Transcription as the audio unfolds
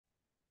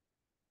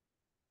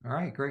All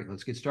right, great.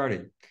 Let's get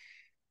started.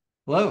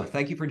 Hello,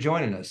 thank you for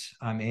joining us.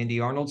 I'm Andy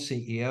Arnold,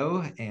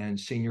 CEO and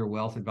Senior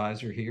Wealth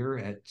Advisor here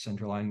at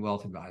Centerline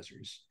Wealth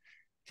Advisors.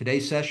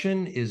 Today's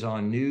session is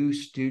on new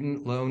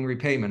student loan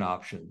repayment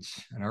options.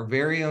 And our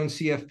very own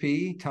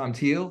CFP, Tom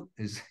Teal,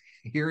 is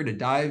here to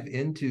dive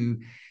into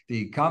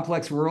the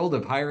complex world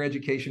of higher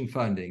education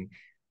funding.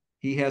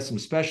 He has some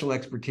special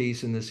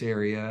expertise in this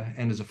area,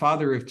 and as a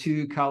father of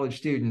two college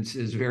students,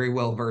 is very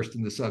well versed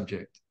in the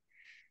subject.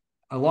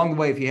 Along the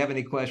way, if you have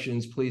any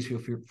questions, please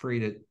feel free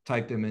to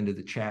type them into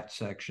the chat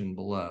section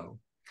below.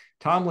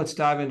 Tom, let's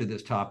dive into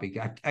this topic.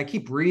 I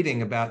keep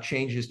reading about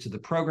changes to the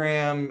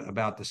program,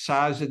 about the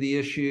size of the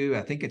issue.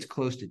 I think it's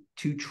close to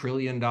 $2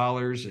 trillion.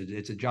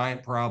 It's a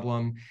giant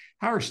problem.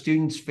 How are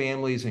students,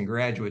 families, and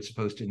graduates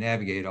supposed to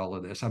navigate all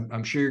of this?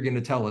 I'm sure you're going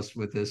to tell us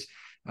with this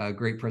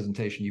great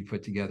presentation you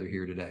put together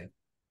here today.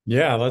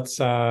 Yeah, let's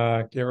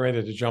get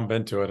ready to jump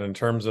into it. In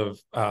terms of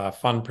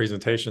fun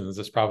presentations,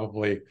 this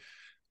probably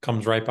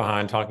comes right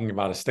behind talking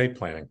about estate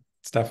planning.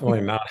 It's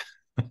definitely not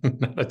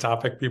a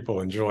topic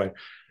people enjoy.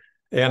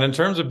 And in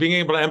terms of being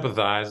able to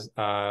empathize,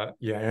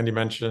 Andy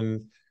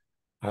mentioned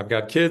I've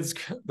got kids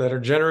that are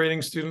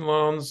generating student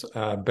loans.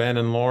 Ben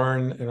and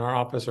Lauren in our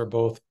office are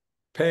both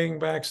paying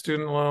back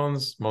student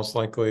loans. Most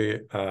likely,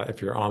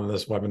 if you're on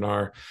this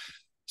webinar,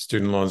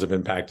 student loans have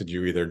impacted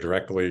you either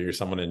directly or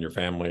someone in your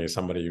family,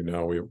 somebody you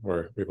know.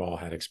 We've all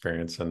had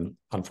experience. And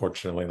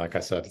unfortunately, like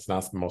I said, it's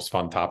not the most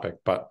fun topic.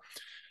 But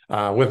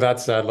with that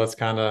said, let's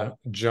kind of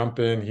jump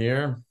in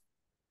here.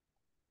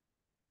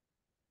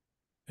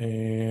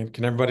 And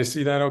can everybody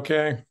see that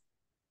okay?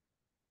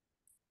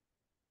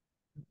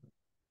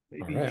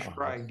 Maybe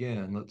try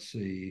again. Let's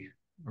see.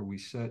 Are we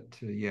set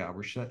to, yeah,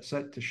 we're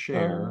set to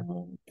share.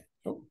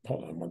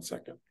 Hold on one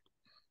second.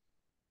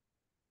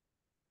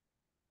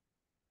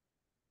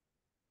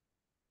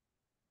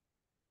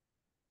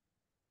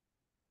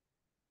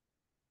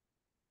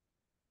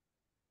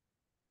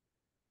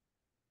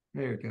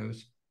 There it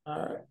goes. All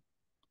right.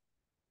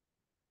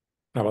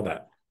 How about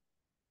that?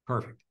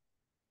 Perfect.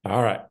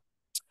 All right.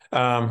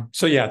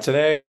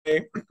 Today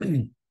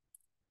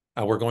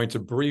we're going to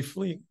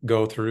briefly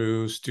go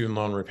through student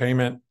loan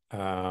repayment,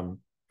 a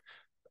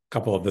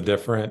couple of the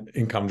different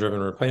income-driven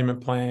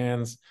repayment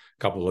plans,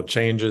 a couple of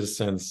changes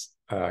since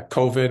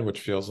COVID, which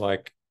feels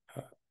like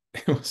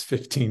it was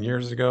 15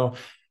 years ago.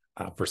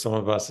 For some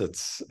of us,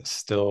 it's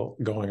still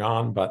going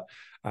on, but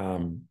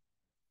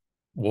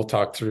we'll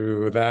talk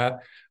through that.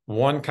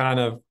 One kind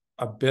of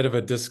a bit of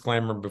a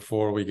disclaimer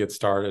before we get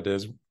started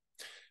is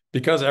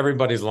because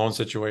everybody's loan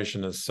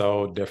situation is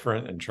so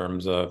different in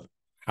terms of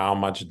how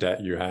much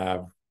debt you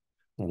have,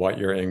 what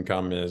your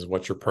income is,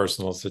 what your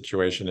personal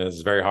situation is.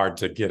 It's very hard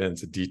to get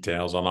into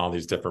details on all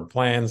these different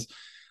plans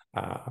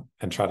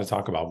and try to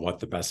talk about what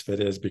the best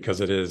fit is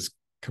because it is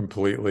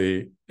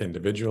completely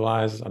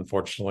individualized.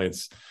 Unfortunately,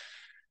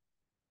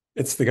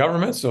 it's the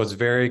government, so it's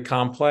very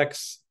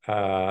complex.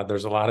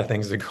 There's a lot of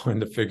things that go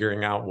into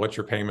figuring out what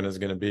your payment is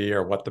going to be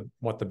or what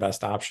the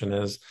best option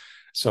is.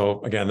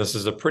 So again, this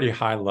is a pretty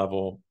high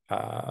level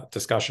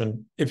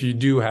discussion. If you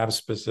do have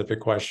specific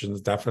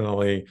questions,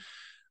 definitely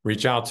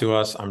reach out to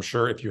us. I'm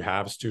sure if you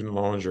have student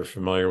loans, you're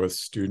familiar with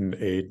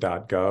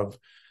studentaid.gov.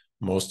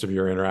 Most of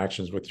your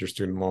interactions with your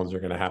student loans are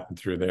going to happen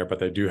through there, but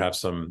they do have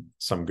some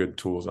good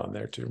tools on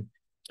there too.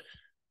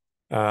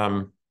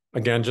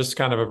 Again, just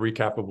kind of a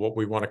recap of what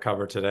we want to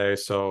cover today.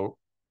 So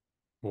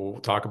we'll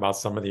talk about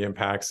some of the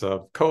impacts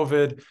of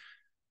COVID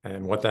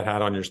and what that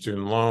had on your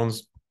student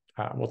loans.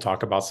 We'll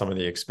talk about some of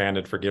the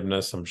expanded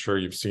forgiveness I'm sure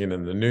you've seen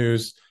in the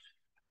news.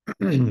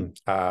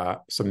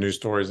 Some news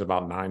stories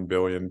about $9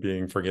 billion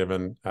being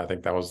forgiven. I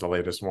think that was the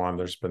latest one.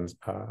 There's been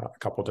a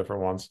couple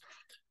different ones.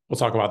 We'll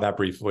talk about that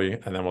briefly,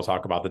 and then we'll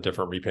talk about the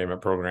different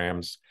repayment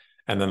programs.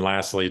 And then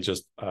lastly,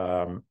 just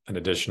an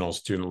additional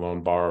student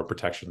loan borrower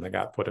protection that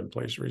got put in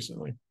place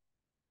recently.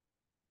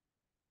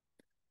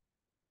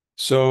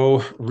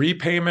 So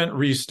repayment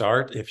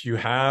restart. If you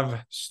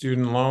have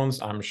student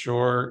loans, I'm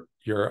sure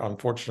you're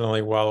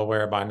unfortunately well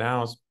aware by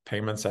now,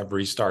 payments have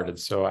restarted.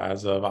 So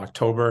as of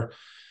October,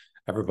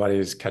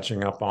 everybody's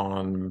catching up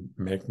on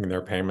making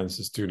their payments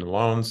to student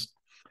loans.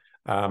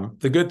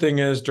 The good thing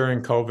is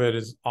during COVID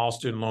is all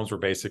student loans were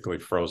basically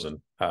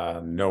frozen.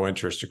 No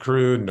interest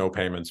accrued, no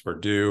payments were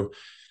due.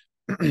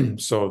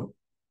 So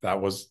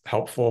that was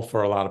helpful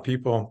for a lot of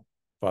people.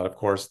 But of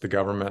course, the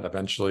government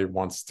eventually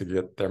wants to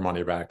get their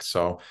money back.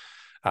 So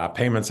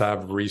payments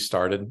have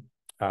restarted.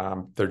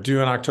 They're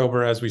due in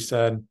October, as we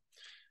said.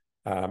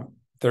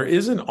 There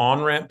is an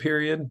on-ramp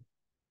period.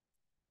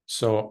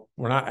 So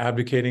we're not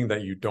advocating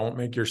that you don't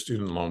make your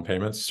student loan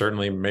payments.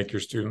 Certainly make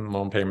your student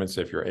loan payments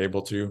if you're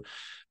able to.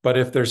 But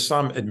if there's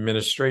some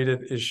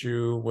administrative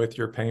issue with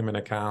your payment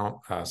account,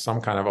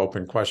 some kind of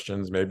open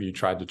questions, maybe you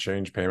tried to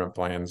change payment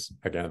plans.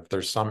 Again, if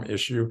there's some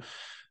issue,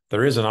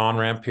 there is an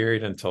on-ramp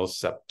period until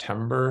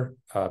September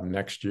of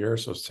next year.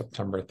 So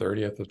September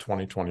 30th of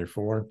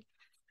 2024.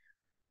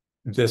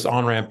 This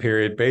on-ramp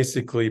period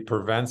basically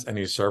prevents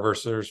any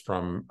servicers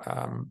from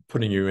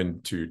putting you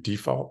into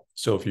default.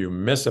 So if you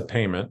miss a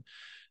payment,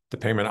 the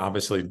payment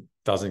obviously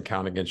doesn't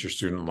count against your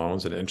student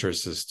loans, and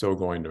interest is still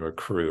going to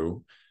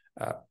accrue,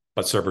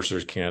 but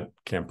servicers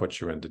can't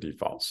put you into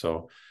default.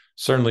 So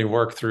certainly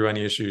work through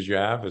any issues you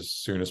have as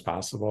soon as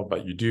possible,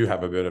 but you do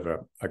have a bit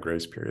of a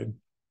grace period.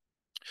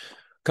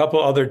 A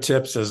couple other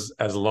tips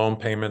as loan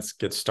payments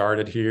get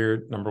started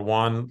here. Number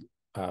one,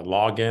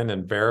 log in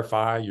and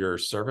verify your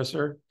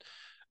servicer.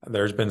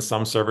 There's been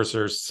some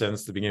servicers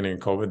since the beginning of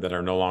COVID that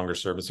are no longer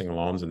servicing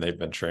loans and they've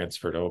been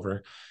transferred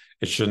over.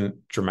 It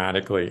shouldn't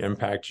dramatically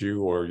impact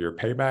you or your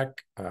payback,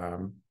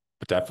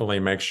 but definitely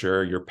make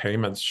sure your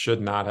payments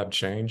should not have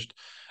changed.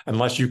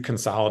 Unless you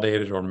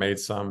consolidated or made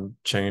some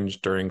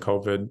change during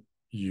COVID,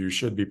 you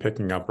should be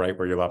picking up right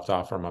where you left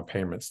off from a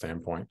payment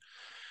standpoint.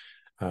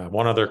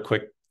 One other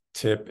quick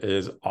tip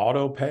is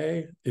auto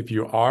pay. If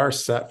you are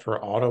set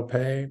for auto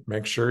pay,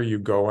 make sure you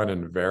go in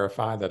and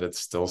verify that it's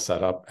still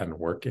set up and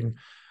working.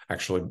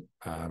 Actually,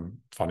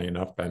 funny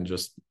enough, Ben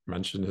just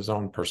mentioned his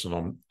own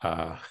personal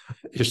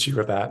issue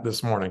with that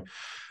this morning.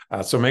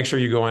 So make sure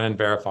you go in and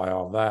verify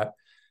all of that.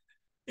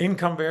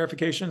 Income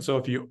verification. So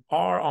if you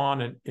are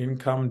on an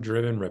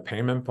income-driven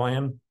repayment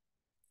plan,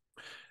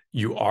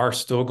 you are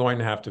still going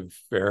to have to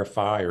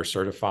verify or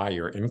certify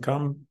your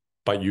income,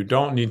 but you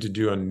don't need to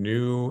do a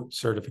new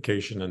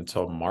certification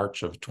until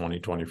March of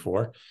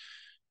 2024.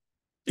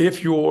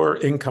 If your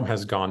income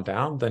has gone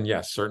down, then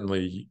yes,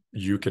 certainly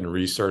you can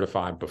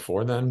recertify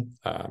before then.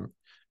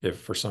 If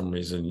for some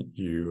reason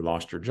you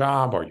lost your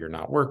job or you're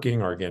not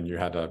working, or again, you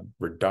had a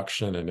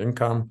reduction in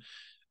income,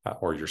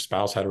 or your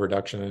spouse had a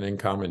reduction in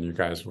income and you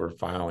guys were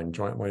filing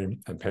jointly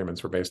and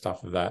payments were based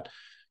off of that,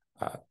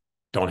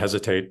 don't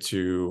hesitate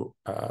to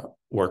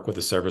work with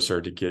a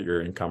servicer to get your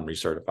income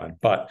recertified.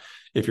 But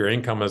if your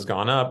income has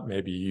gone up,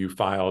 maybe you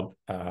filed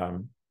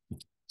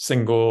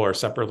single or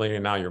separately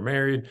and now you're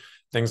married,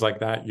 things like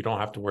that, you don't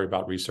have to worry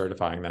about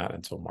recertifying that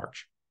until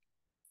March.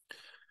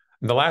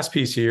 And the last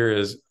piece here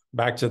is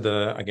back to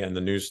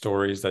the news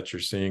stories that you're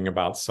seeing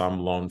about some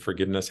loan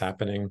forgiveness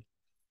happening.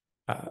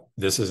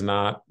 This is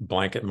not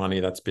blanket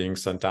money that's being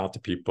sent out to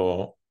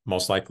people.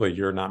 Most likely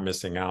you're not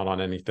missing out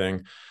on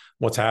anything.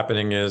 What's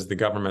happening is the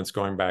government's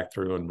going back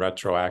through and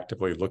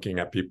retroactively looking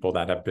at people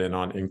that have been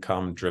on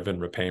income-driven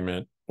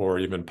repayment or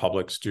even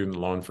public student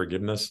loan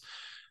forgiveness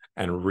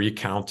and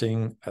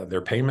recounting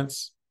their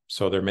payments.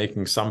 So they're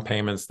making some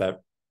payments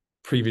that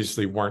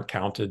previously weren't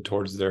counted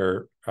towards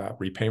their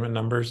repayment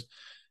numbers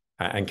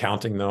and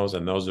counting those,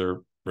 and those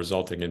are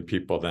resulting in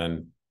people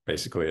then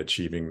basically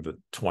achieving the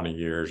 20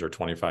 years or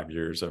 25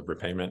 years of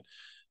repayment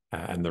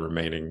and the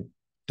remaining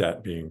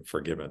debt being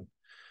forgiven.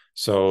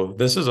 So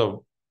this is a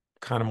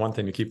kind of one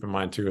thing to keep in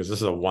mind too, is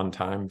this is a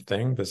one-time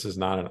thing. This is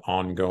not an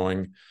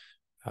ongoing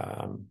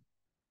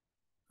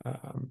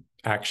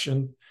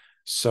action.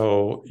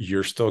 So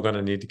you're still going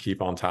to need to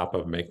keep on top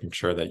of making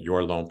sure that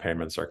your loan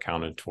payments are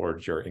counted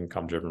towards your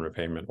income-driven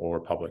repayment or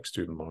public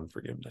student loan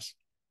forgiveness.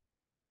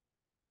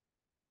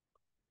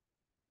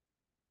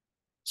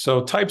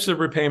 So types of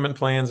repayment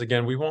plans,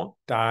 again, we won't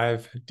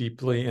dive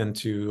deeply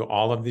into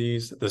all of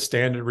these. The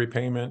standard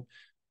repayment,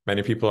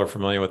 many people are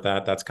familiar with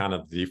that. That's kind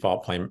of the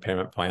default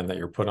payment plan that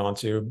you're put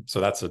onto.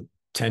 So that's a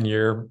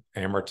 10-year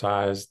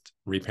amortized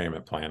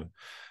repayment plan.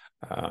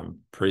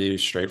 Pretty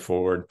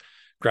straightforward.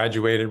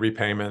 Graduated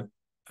repayment,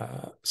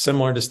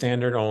 similar to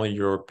standard, only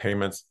your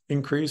payments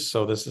increase.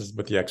 So this is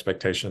with the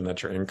expectation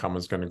that your income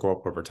is going to go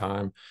up over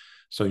time.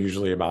 So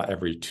usually about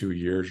every 2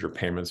 years, your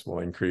payments will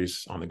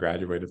increase on the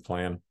graduated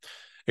plan.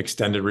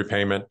 Extended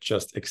repayment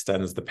just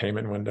extends the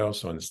payment window.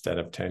 So instead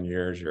of 10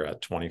 years, you're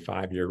at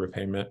 25-year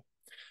repayment.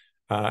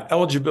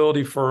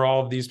 Eligibility for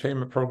all of these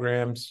payment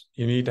programs,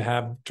 you need to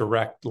have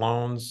direct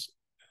loans.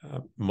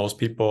 Most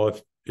people,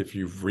 if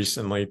you've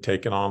recently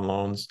taken on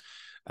loans,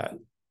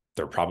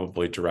 they're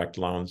probably direct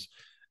loans.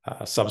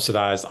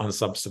 Subsidized,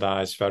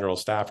 unsubsidized federal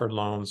Stafford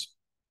loans,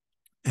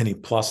 any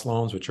PLUS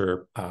loans, which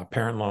are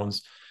parent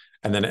loans,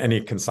 and then any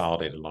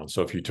consolidated loans.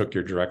 So if you took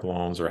your direct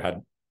loans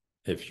or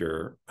if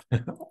you're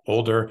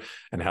older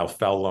and have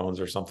FFEL loans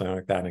or something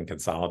like that and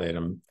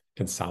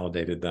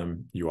consolidated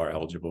them, you are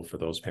eligible for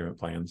those payment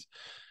plans.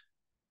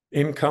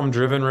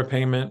 Income-driven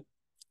repayment,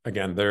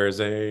 again, there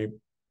is a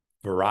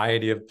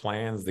variety of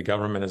plans. The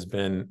government has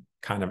been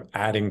kind of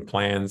adding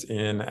plans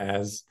in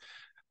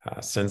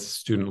since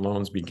student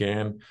loans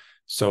began.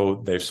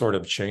 So they've sort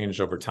of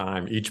changed over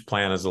time. Each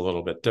plan is a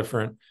little bit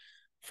different.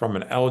 From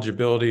an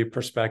eligibility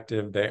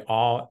perspective, they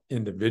all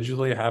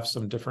individually have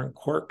some different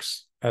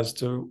quirks as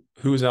to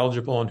who's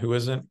eligible and who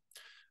isn't.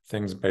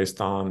 Things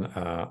based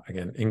on,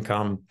 again,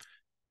 income,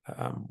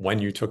 when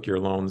you took your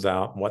loans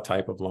out, what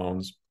type of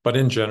loans. But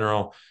in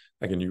general,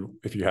 again,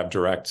 if you have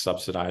direct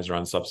subsidized or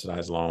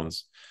unsubsidized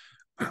loans,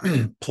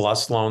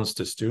 plus loans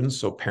to students,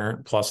 so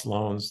parent plus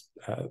loans,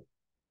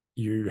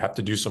 you have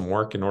to do some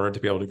work in order to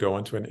be able to go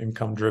into an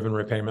income-driven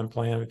repayment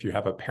plan if you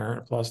have a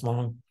parent plus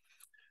loan.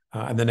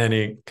 And then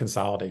any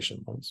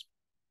consolidation loans.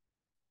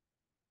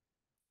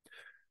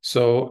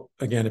 So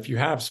again, if you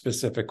have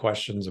specific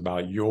questions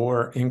about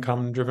your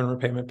income-driven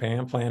repayment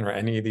payment plan or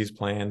any of these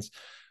plans,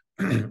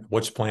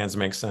 which plans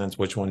make sense,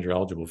 which ones you're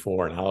eligible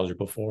for and not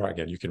eligible for,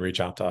 again, you can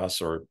reach out to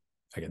us or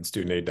again,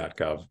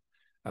 studentaid.gov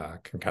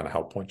can kind of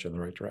help point you in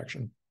the right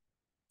direction.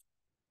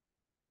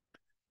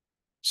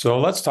 So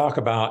let's talk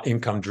about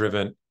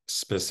income-driven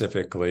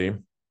specifically.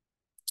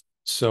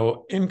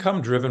 So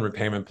income-driven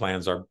repayment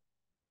plans are,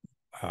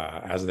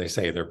 as they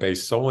say, they're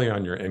based solely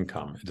on your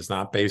income. It is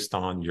not based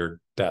on your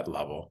debt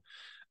level.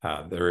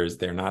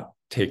 They're not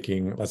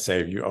taking, let's say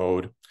if you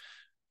owed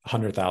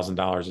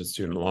 $100,000 in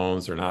student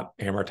loans, they're not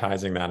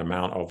amortizing that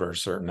amount over a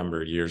certain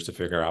number of years to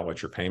figure out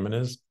what your payment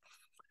is.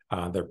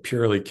 They're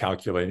purely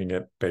calculating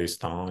it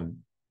based on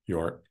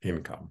your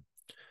income.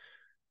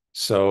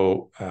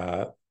 So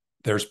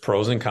there's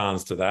pros and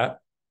cons to that.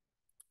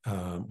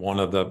 One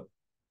of the,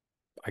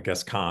 I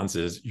guess, cons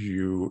is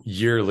you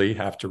yearly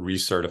have to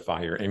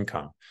recertify your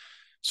income.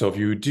 So if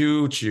you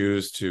do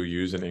choose to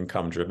use an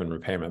income-driven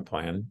repayment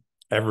plan,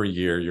 every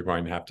year you're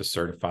going to have to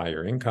certify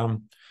your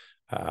income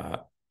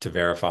to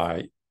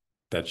verify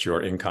that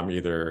your income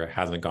either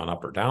hasn't gone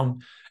up or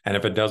down. And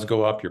if it does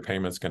go up, your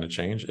payment's going to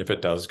change. If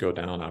it does go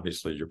down,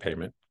 obviously your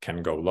payment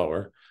can go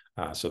lower.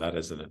 So that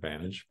is an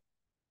advantage.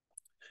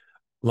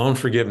 Loan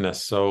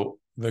forgiveness. So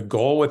the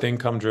goal with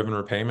income-driven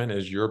repayment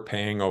is you're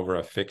paying over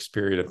a fixed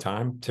period of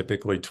time,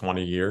 typically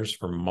 20 years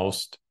for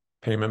most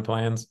payment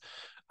plans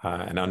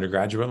and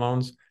undergraduate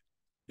loans.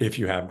 If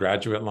you have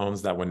graduate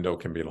loans, that window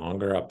can be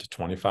longer, up to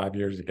 25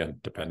 years, again,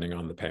 depending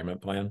on the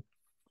payment plan.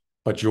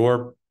 But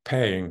you're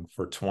paying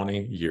for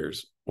 20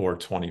 years or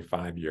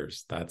 25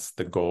 years. That's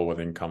the goal with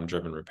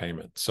income-driven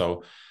repayment.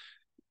 So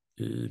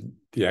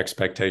the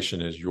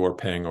expectation is you're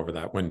paying over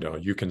that window.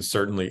 You can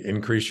certainly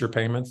increase your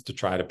payments to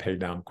try to pay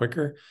down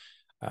quicker.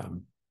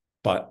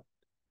 But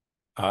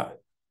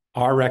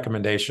our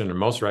recommendation, and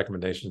most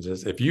recommendations,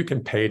 is if you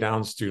can pay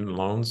down student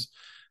loans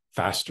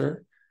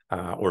faster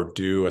or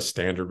do a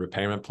standard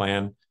repayment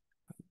plan,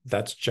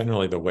 that's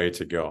generally the way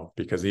to go.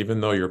 Because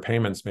even though your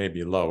payments may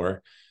be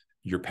lower,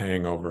 you're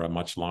paying over a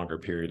much longer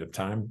period of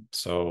time.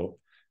 So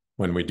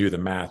when we do the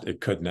math, it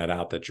could net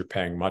out that you're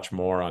paying much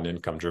more on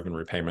income-driven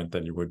repayment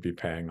than you would be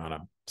paying on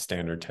a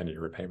standard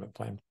 10-year repayment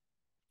plan.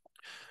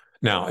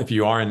 Now, if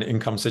you are in an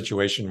income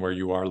situation where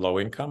you are low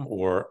income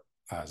or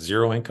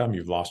zero income,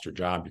 you've lost your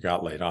job, you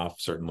got laid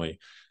off, certainly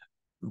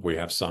we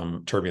have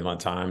some turbulent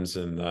times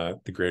in the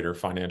greater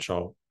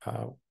financial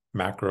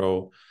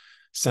macro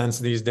sense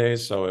these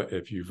days. So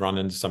if you've run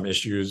into some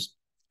issues,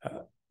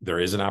 there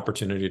is an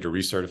opportunity to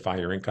recertify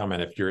your income.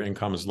 And if your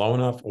income is low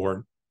enough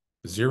or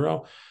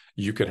zero,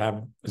 you could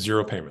have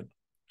zero payment.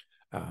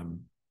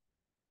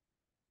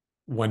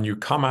 When you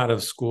come out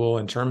of school,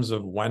 in terms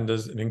of when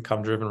does an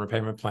income-driven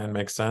repayment plan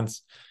make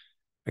sense?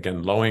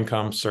 Again, low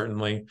income,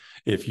 certainly.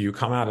 If you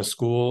come out of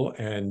school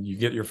and you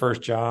get your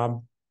first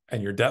job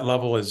and your debt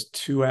level is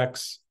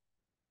 2x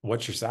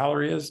what your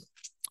salary is,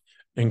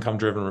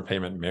 income-driven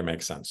repayment may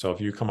make sense. So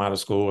if you come out of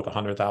school with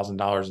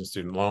 $100,000 in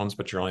student loans,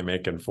 but you're only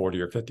making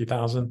 $40,000 or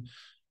 $50,000,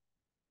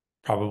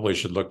 probably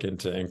should look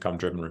into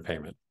income-driven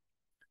repayment.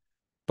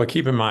 But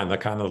keep in mind the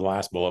kind of the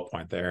last bullet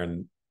point there,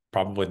 and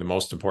probably the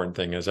most important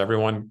thing is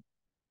everyone,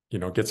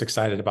 gets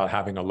excited about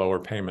having a lower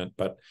payment,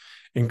 but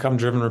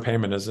income-driven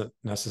repayment isn't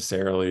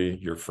necessarily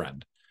your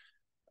friend.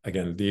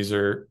 Again, these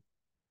are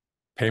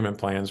payment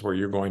plans where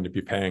you're going to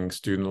be paying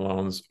student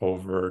loans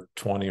over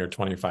 20 or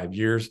 25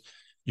 years.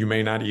 You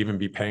may not even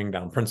be paying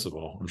down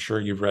principal. I'm sure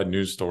you've read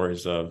news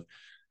stories of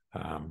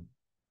a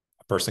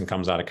person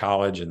comes out of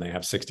college and they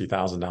have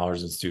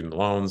 $60,000 in student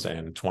loans,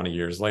 and 20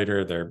 years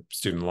later, their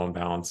student loan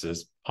balance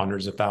is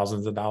hundreds of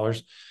thousands of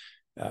dollars.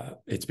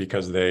 It's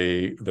because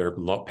their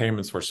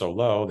payments were so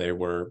low, they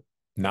were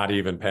not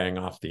even paying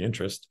off the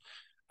interest.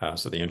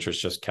 So the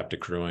interest just kept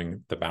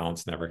accruing. The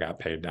balance never got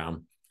paid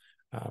down.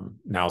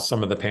 Now,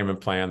 some of the payment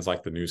plans,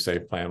 like the new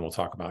SAVE plan we'll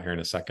talk about here in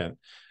a second,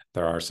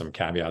 there are some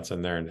caveats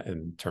in there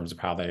in terms of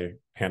how they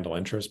handle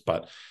interest.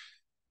 But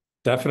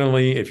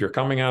definitely, if you're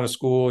coming out of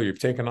school, you've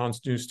taken on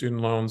new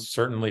student loans,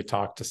 certainly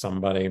talk to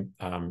somebody,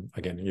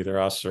 again, either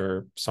us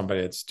or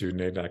somebody at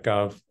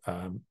studentaid.gov,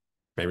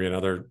 maybe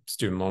another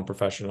student loan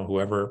professional,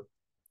 whoever.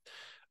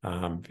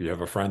 If you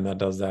have a friend that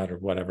does that or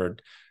whatever,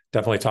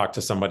 definitely talk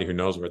to somebody who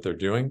knows what they're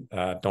doing.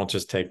 Don't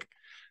just take,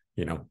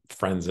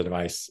 friends'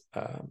 advice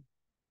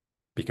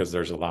because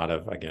there's a lot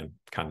of, again,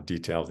 kind of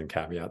details and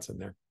caveats in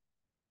there.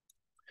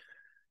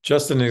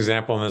 Just an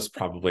example, and it's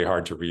probably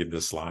hard to read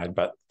this slide,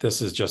 but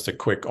this is just a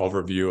quick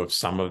overview of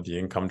some of the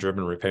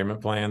income-driven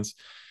repayment plans.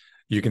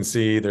 You can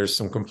see there's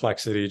some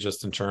complexity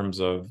just in terms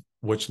of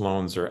which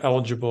loans are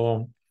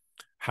eligible,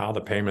 how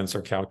the payments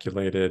are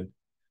calculated,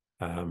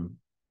 the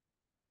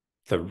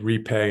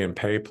repay and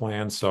pay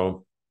plan.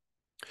 So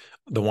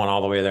the one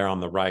all the way there on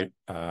the right,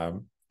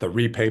 the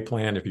repay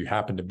plan, if you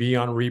happen to be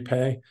on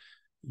repay,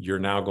 you're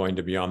now going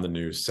to be on the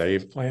new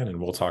SAVE plan,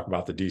 and we'll talk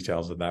about the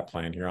details of that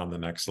plan here on the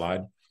next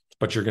slide,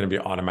 but you're going to be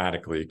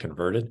automatically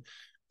converted.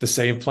 The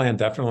SAVE plan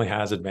definitely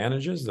has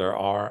advantages. There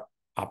are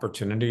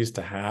opportunities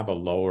to have a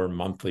lower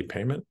monthly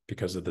payment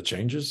because of the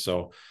changes.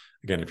 So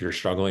again, if you're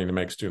struggling to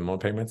make student loan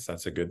payments,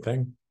 that's a good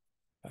thing.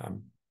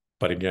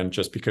 But again,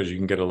 just because you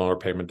can get a lower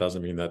payment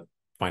doesn't mean that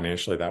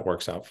financially that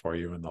works out for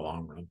you in the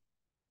long run.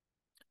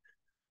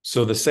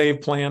 So the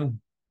SAVE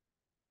plan,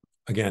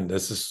 again,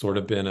 this has sort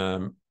of been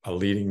a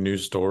leading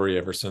news story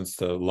ever since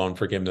the loan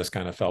forgiveness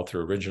kind of fell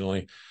through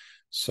originally.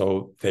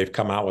 So they've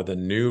come out with a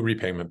new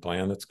repayment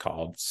plan that's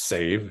called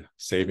SAVE,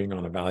 Saving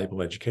on a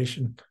Valuable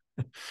Education.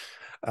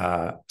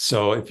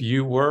 So if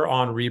you were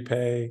on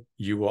repay,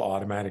 you will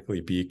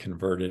automatically be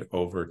converted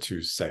over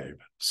to SAVE.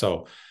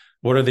 So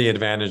what are the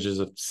advantages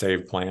of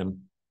SAVE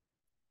plan?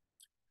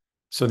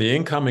 So the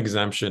income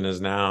exemption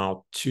is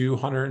now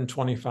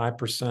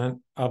 225%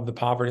 of the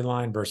poverty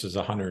line versus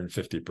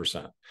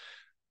 150%.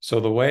 So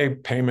the way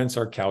payments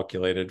are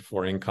calculated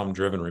for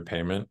income-driven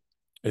repayment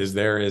is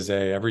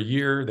every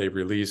year they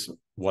release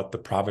what the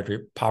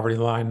poverty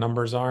line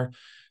numbers are,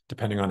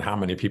 depending on how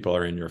many people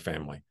are in your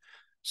family.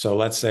 So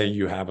let's say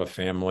you have a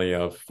family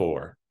of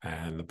 4,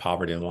 and the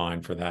poverty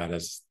line for that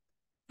is,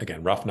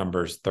 again, rough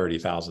numbers,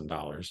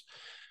 $30,000.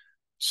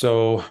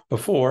 So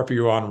before, if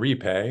you were on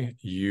repay,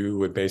 you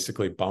would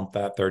basically bump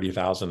that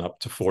 30,000 up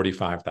to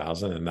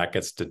 45,000, and that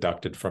gets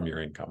deducted from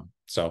your income.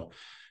 So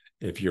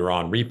if you're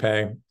on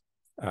repay,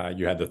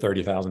 you had the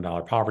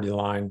 $30,000 poverty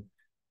line,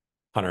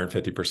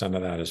 150%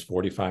 of that is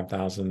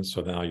 45,000.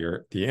 So now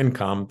the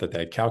income that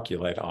they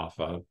calculate off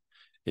of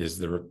is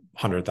the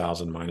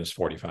 100,000 minus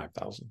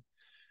 45,000.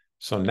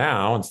 So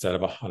now instead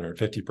of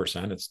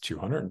 150%, it's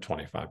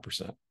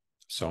 225%.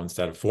 So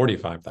instead of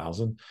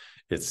 45,000,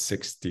 it's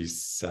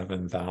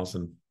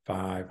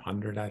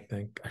 67,500, I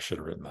think. I should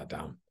have written that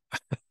down.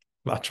 I'm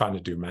not trying to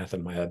do math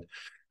in my head,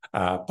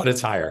 but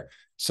it's higher.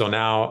 So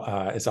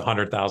now it's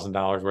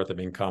 $100,000 worth of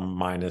income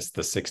minus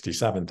the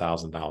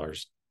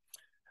 $67,000.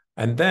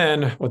 And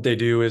then what they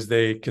do is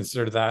they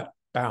consider that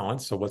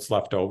balance. So what's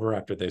left over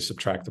after they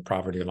subtract the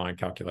poverty line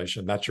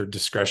calculation, that's your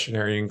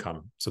discretionary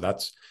income. So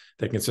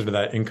they consider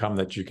that income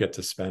that you get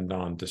to spend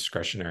on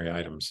discretionary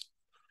items,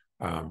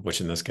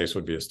 which in this case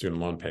would be a student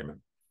loan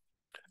payment.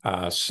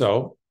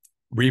 So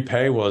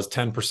repay was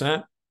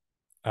 10%.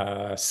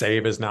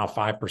 Save is now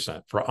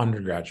 5% for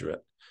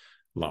undergraduate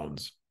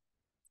loans.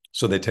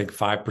 So they take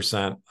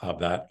 5% of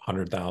that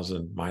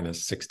 100,000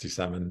 minus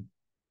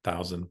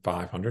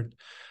 67,500.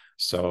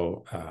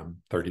 So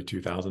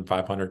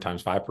 32,500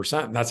 times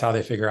 5%. And that's how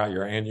they figure out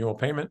your annual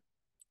payment.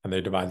 And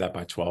they divide that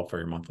by 12 for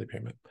your monthly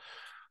payment.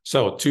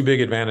 So 2 big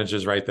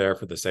advantages right there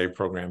for the SAVE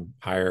program: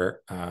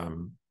 higher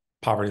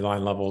poverty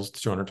line levels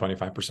to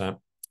 225%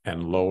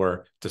 and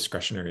lower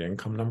discretionary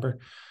income number.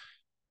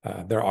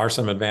 There are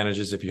some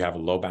advantages if you have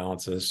low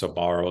balances. So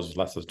borrowers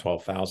less than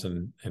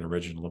 12,000 in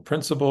original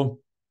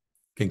principal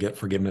can get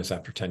forgiveness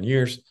after 10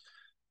 years.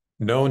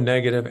 No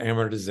negative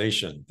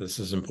amortization. This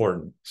is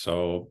important.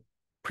 So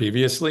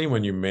previously,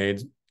 when you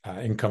made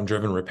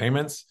income-driven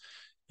repayments,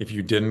 if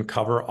you didn't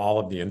cover all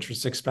of the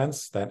interest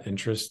expense, that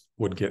interest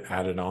would get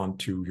added on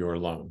to your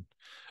loan,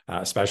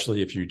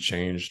 especially if you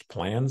changed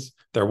plans.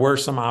 There were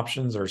some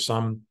options or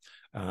some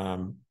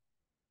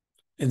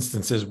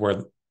instances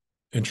where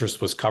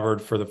interest was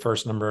covered for the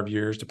first number of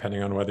years,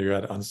 depending on whether you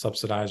had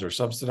unsubsidized or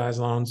subsidized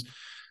loans.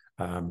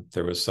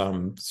 There was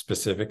some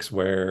specifics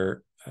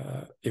where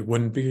it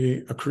wouldn't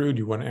be accrued,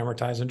 you wouldn't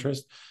amortize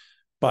interest.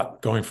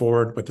 But going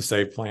forward with the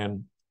SAVE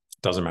plan,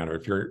 doesn't matter.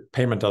 If your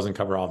payment doesn't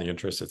cover all the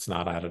interest, it's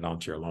not added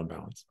onto your loan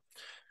balance.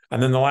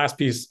 And then the last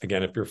piece,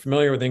 again, if you're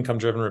familiar with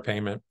income-driven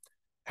repayment,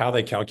 how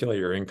they calculate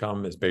your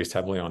income is based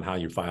heavily on how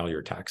you file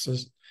your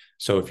taxes.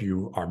 So if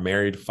you are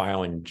married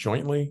filing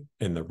jointly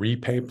in the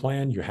repay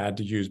plan, you had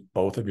to use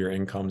both of your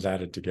incomes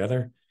added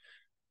together.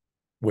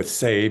 With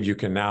SAVE, you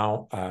can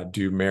now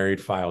do married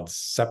filed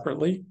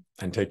separately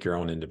and take your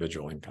own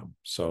individual income.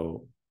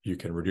 So you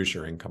can reduce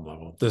your income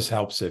level. This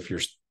helps if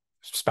your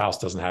spouse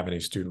doesn't have any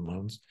student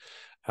loans,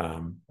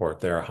 or if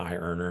they're a high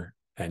earner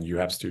and you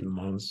have student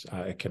loans,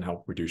 it can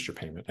help reduce your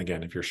payment,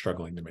 again, if you're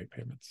struggling to make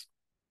payments.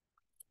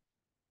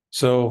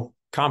 So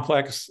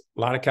complex,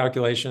 a lot of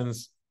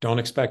calculations. Don't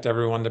expect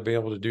everyone to be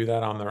able to do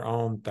that on their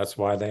own. That's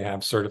why they have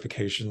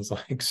certifications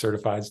like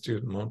certified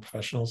student loan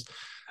professionals.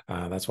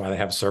 That's why they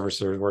have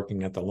servicers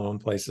working at the loan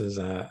places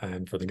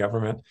and for the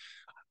government.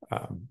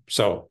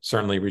 So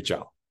certainly reach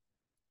out.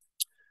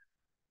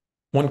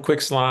 One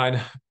quick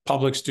slide,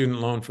 public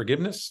student loan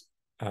forgiveness.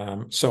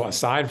 So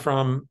aside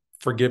from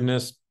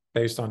forgiveness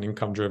based on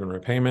income-driven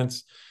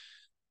repayments,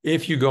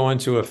 if you go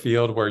into a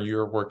field where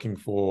you're working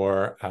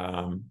for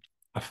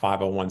a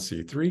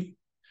 501c3,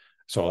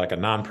 so like a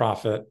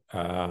nonprofit,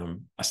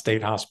 a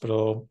state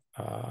hospital,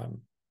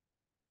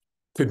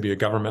 could be a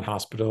government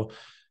hospital,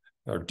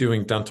 or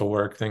doing dental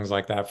work, things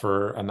like that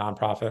for a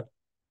nonprofit,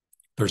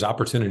 there's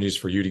opportunities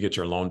for you to get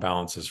your loan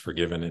balances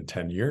forgiven in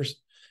 10 years.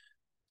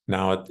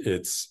 Now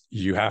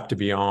you have to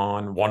be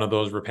on one of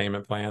those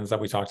repayment plans that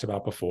we talked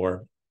about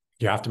before.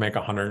 You have to make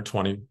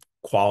 120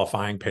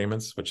 qualifying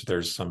payments, which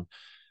there's some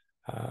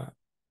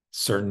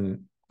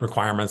certain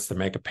requirements to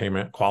make a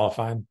payment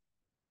qualified.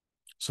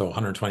 So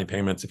 120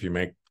 payments, if you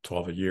make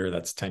 12 a year,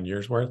 that's 10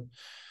 years worth.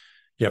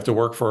 You have to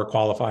work for a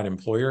qualified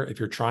employer. If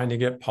you're trying to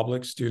get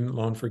public student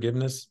loan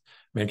forgiveness,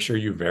 make sure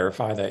you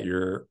verify that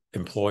your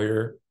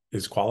employer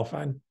is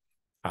qualified.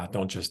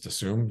 Don't just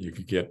assume. You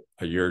could get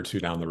a year or two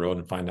down the road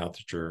and find out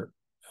that you're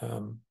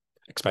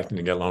expecting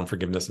to get loan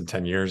forgiveness in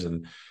 10 years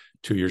and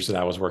 2 years of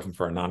that was working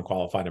for a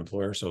non-qualified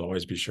employer, so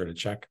always be sure to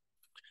check.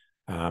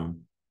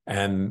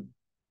 And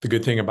the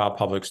good thing about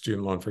public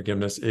student loan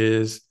forgiveness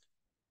is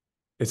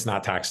it's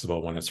not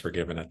taxable when it's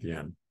forgiven at the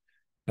end.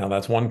 Now,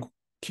 that's one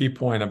key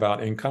point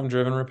about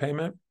income-driven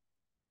repayment.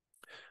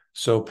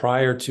 So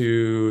prior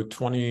to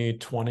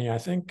 2020, I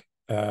think,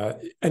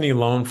 any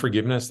loan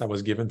forgiveness that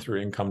was given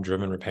through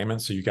income-driven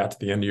repayment, so you got to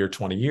the end of your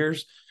 20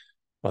 years,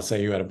 let's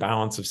say you had a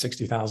balance of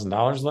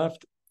 $60,000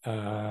 left,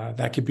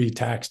 that could be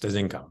taxed as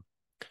income.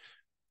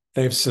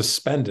 They've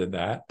suspended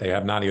that. They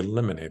have not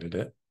eliminated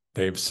it.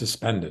 They've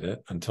suspended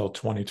it until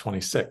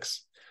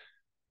 2026.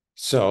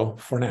 So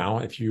for now,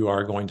 if you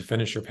are going to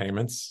finish your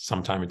payments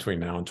sometime between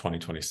now and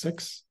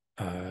 2026,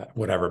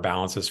 whatever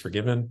balance is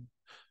forgiven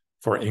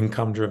for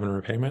income-driven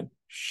repayment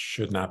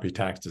should not be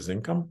taxed as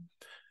income.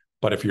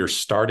 But if you're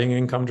starting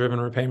income-driven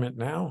repayment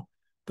now,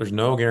 there's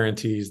no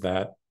guarantees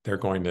that they're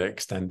going to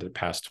extend it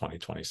past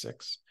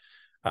 2026.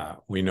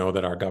 We know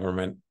that our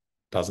government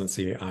doesn't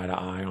see eye to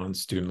eye on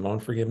student loan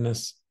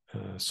forgiveness.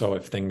 So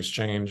if things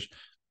change,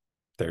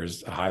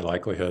 there's a high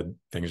likelihood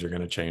things are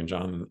going to change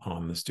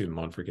on the student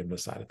loan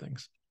forgiveness side of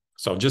things.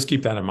 So just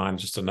keep that in mind.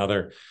 Just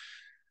another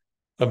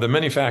of the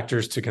many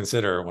factors to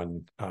consider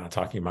when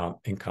talking about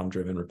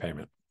income-driven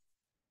repayment.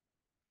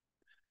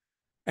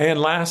 And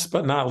last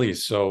but not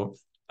least, so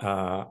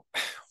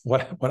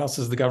what else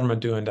is the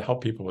government doing to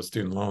help people with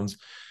student loans?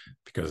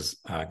 Because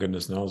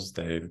goodness knows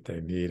they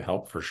need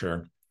help for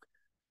sure.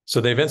 So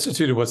they've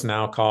instituted what's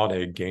now called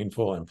a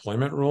gainful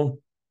employment rule.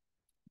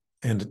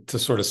 And to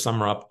sort of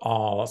summarize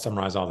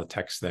all the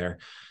text there,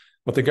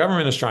 what the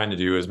government is trying to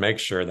do is make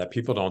sure that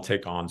people don't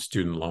take on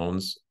student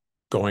loans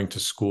going to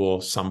school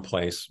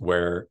someplace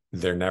where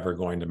they're never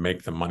going to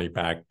make the money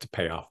back to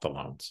pay off the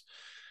loans.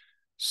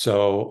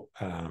 So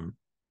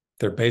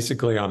they're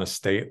basically on a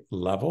state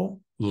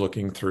level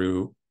looking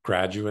through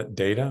graduate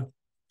data.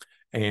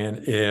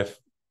 And if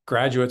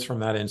graduates from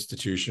that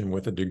institution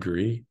with a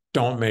degree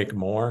don't make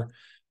more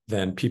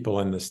than people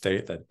in the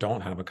state that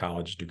don't have a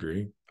college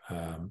degree,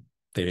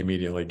 they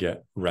immediately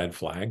get red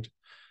flagged.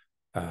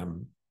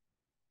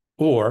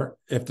 Or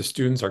if the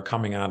students are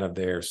coming out of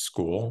their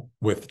school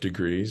with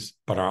degrees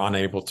but are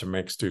unable to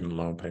make student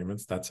loan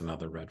payments, that's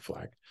another red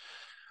flag.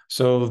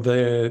 So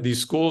these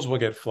schools will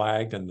get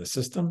flagged in the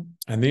system,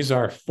 and these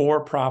are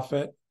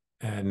for-profit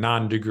and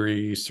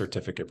non-degree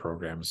certificate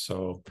programs.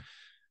 So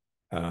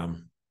I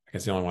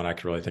guess the only one I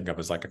could really think of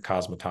is like a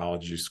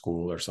cosmetology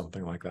school or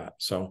something like that.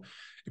 So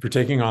if you're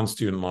taking on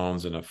student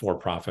loans in a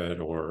for-profit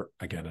or,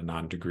 again, a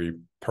non-degree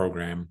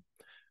program,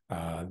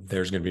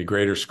 there's going to be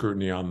greater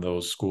scrutiny on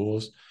those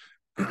schools.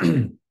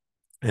 And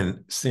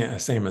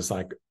same as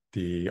like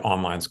the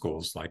online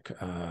schools like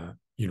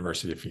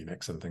University of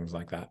Phoenix and things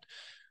like that.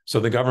 So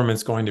the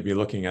government's going to be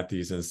looking at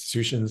these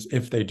institutions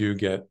if they do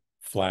get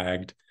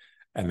flagged,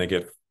 and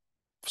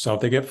so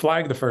if they get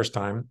flagged the first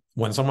time,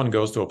 when someone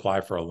goes to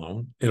apply for a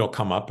loan, it'll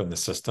come up in the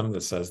system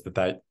that says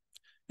that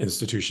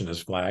institution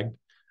is flagged,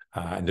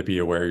 and to be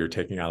aware you're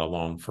taking out a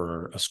loan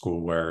for a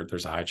school where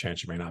there's a high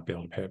chance you may not be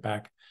able to pay it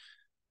back.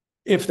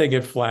 If they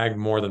get flagged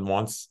more than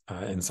once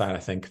inside, I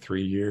think,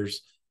 3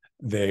 years,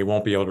 they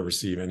won't be able to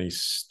receive any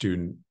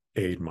student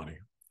aid money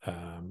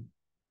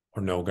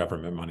or no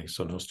government money.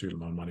 So no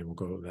student loan money will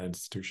go to that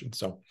institution.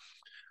 So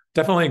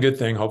definitely a good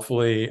thing.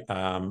 Hopefully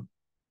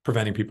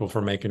preventing people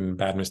from making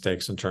bad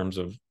mistakes in terms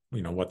of,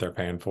 what they're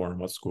paying for and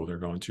what school they're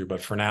going to.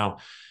 But for now,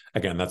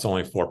 again, that's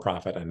only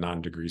for-profit and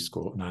non-degree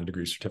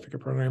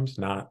certificate programs,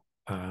 not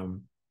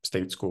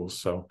state schools.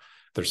 So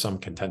there's some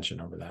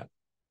contention over that.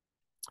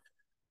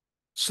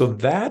 So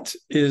that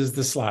is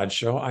the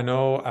slideshow. I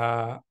know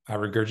I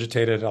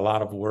regurgitated a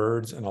lot of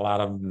words and a lot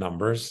of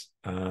numbers.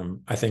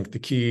 I think the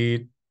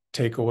key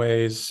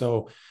takeaways.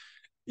 So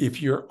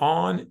if you're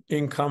on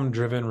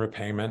income-driven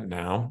repayment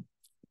now,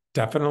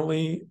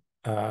 definitely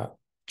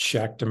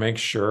check to make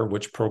sure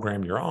which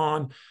program you're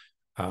on.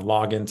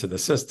 Log into the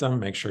system,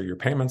 make sure your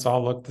payments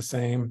all look the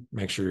same,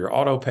 make sure your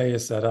auto pay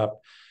is set up.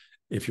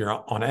 If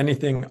you're on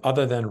anything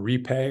other than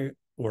repay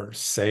or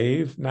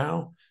save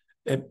now,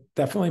 it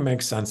definitely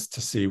makes sense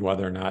to see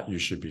whether or not you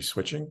should be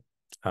switching.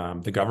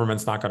 The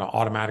government's not going to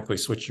automatically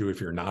switch you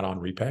if you're not on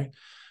repay.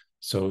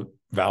 So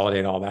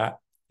validate all that.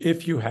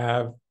 If you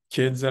have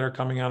kids that are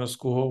coming out of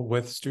school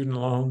with student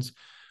loans,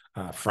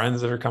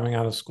 friends that are coming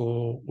out of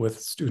school with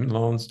student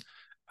loans,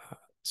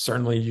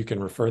 certainly you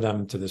can refer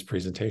them to this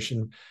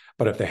presentation.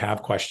 But if they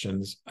have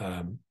questions,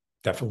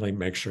 definitely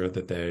make sure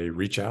that they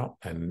reach out.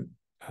 And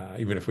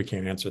even if we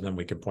can't answer them,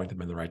 we can point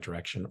them in the right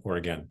direction. Or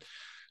again,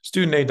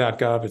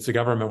 studentaid.gov, it's a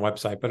government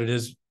website, but it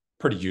is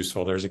pretty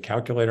useful. There's a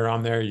calculator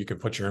on there. You can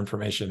put your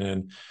information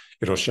in.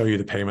 It'll show you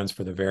the payments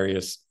for the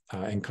various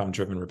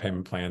income-driven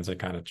repayment plans and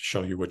kind of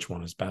show you which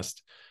one is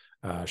best,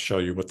 show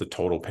you what the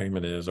total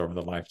payment is over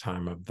the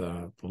lifetime of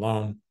the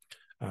loan.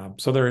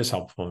 So there is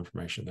helpful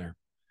information there.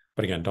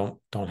 But again,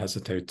 don't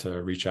hesitate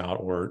to reach out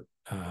or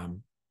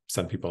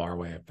send people our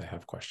way if they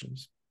have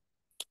questions.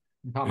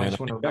 Tom, I just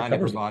want to remind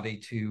everybody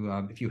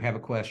to, if you have a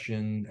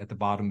question, at the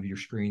bottom of your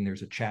screen,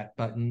 there's a chat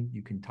button.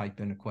 You can type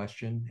in a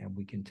question and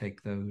we can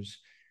take those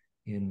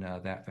in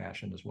that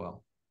fashion as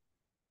well.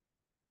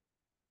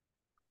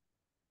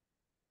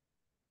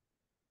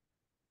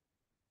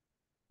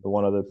 The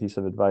one other piece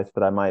of advice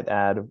that I might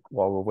add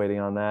while we're waiting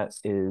on that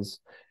is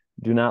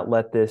do not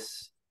let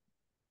this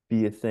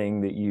be a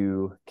thing that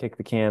you kick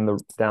the can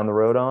down the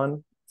road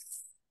on.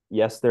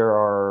 Yes, there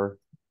are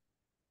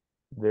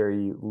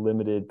very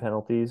limited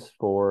penalties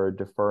for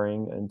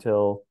deferring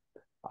until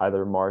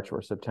either March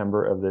or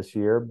September of this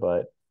year,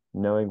 but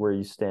knowing where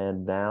you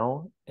stand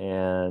now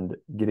and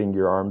getting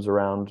your arms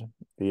around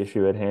the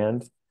issue at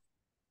hand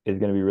is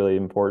going to be really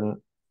important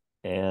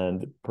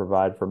and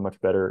provide for much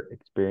better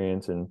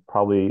experience and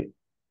probably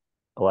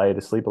allow you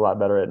to sleep a lot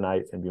better at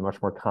night and be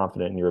much more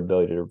confident in your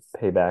ability to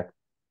pay back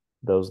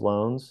those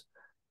loans.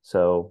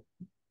 So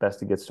best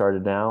to get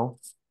started now,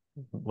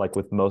 like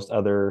with most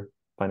other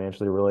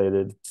financially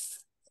related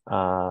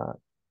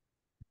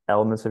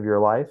elements of your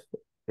life.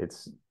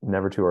 It's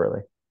never too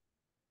early.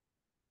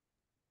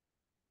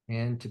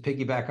 And to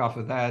piggyback off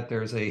of that,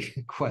 there's a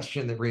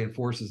question that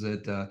reinforces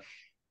it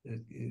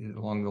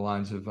along the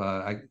lines of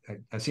I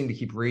seem to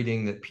keep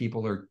reading that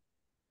people are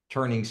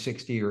turning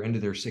 60 or into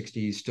their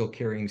 60s still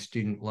carrying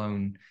student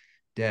loan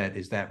debt.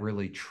 Is that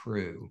really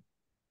true?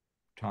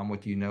 Tom,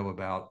 what do you know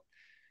about,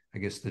 I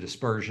guess, the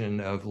dispersion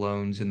of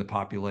loans in the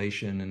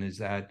population? And is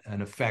that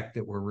an effect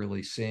that we're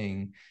really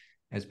seeing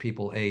as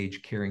people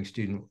age, carrying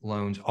student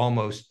loans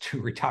almost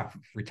to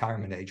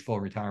retirement age, full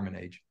retirement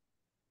age?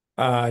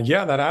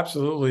 Yeah, that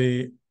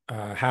absolutely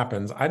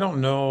happens. I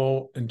don't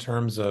know in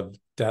terms of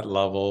debt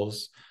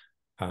levels,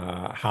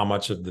 how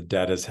much of the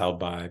debt is held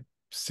by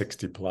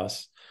 60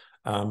 plus.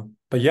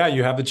 But yeah,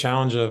 you have the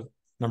challenge of,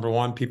 number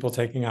one, people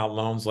taking out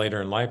loans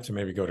later in life to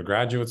maybe go to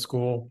graduate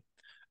school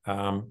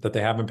that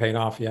they haven't paid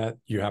off yet.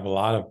 You have a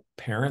lot of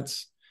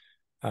parents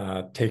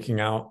taking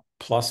out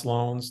plus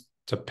loans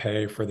to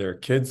pay for their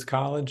kids'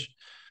 college.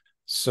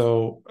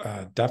 So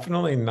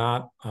definitely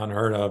not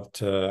unheard of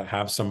to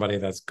have somebody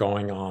that's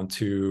going on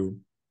to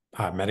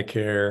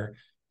Medicare,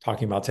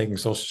 talking about taking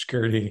Social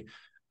Security,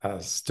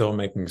 still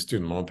making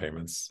student loan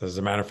payments. As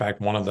a matter of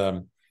fact, one of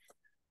the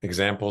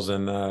examples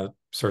in the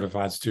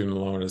certified student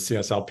loan, the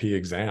CSLP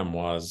exam,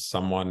 was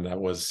someone that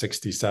was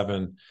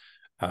 67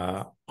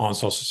 on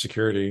Social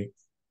Security,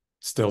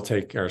 still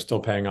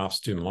paying off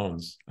student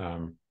loans.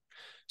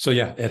 So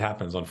yeah, it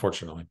happens,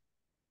 unfortunately.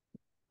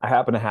 I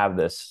happen to have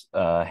this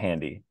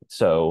handy.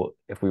 So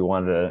if we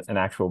wanted an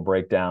actual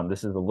breakdown,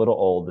 this is a little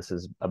old. This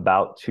is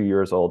about 2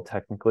 years old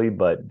technically,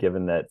 but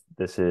given that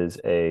this is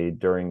a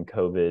during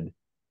COVID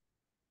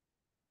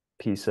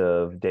piece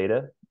of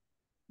data,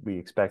 we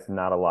expect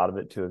not a lot of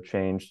it to have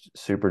changed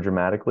super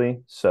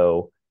dramatically.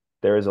 So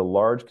there is a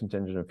large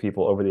contingent of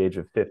people over the age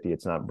of 50.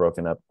 It's not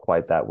broken up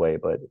quite that way,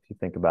 but if you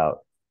think about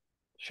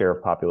share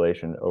of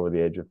population over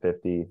the age of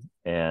 50,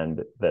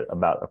 and that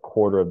about a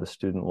quarter of the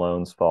student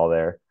loans fall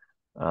there,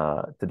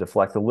 to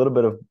deflect a little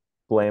bit of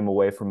blame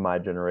away from my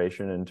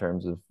generation in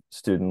terms of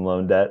student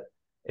loan debt.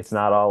 It's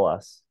not all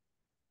us.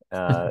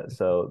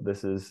 So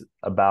this is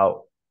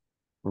about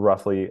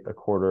roughly a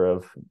quarter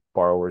of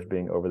borrowers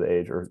being over the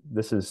age, or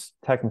this is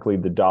technically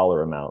the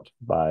dollar amount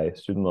by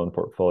student loan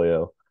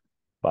portfolio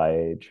by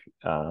age.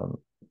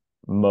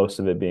 Most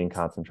of it being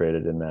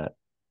concentrated in that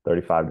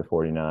 35 to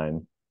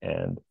 49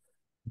 and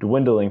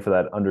dwindling for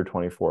that under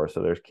 24.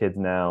 So there's kids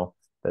now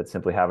that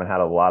simply haven't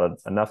had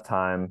enough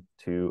time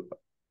to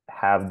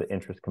have the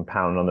interest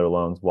compound on their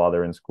loans while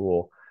they're in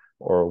school,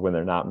 or when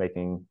they're not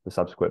making the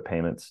subsequent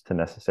payments to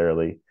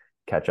necessarily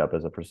catch up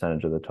as a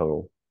percentage of the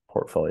total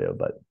portfolio.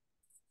 But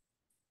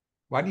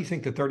why do you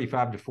think the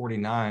 35 to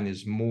 49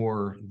 is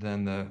more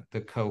than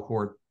the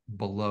cohort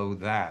below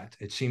that?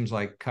 It seems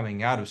like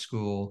coming out of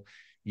school,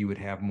 you would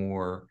have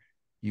more,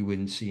 you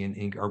wouldn't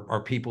see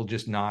are people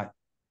just not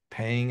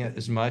paying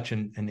as much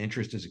and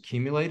interest is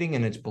accumulating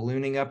and it's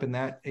ballooning up in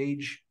that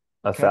age?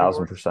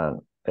 1,000%.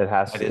 It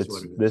has to,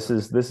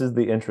 it's this is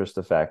the interest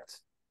effect.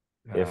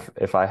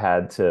 If I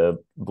had to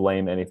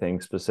blame anything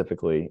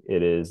specifically,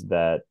 it is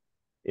that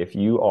if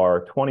you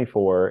are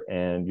 24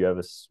 and you have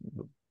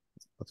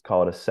let's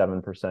call it a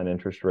 7%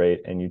 interest rate,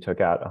 and you took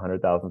out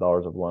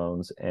 $100,000 of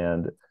loans,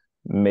 and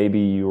maybe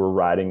you were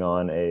riding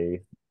on a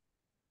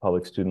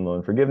public student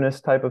loan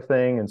forgiveness type of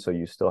thing, and so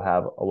you still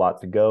have a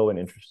lot to go and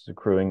interest is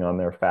accruing on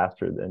there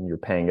faster than you're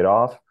paying it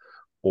off,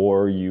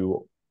 or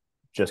you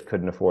just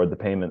couldn't afford the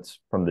payments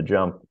from the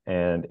jump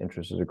and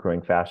interest is accruing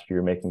faster,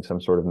 you're making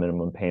some sort of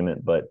minimum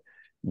payment, but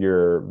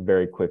you're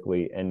very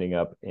quickly ending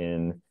up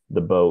in the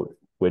boat,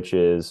 which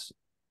is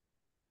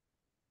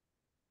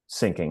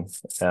sinking,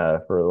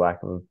 for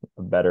lack of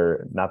a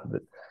better,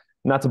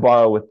 not to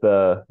borrow with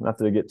not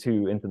to get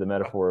too into the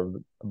metaphor of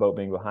a boat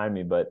being behind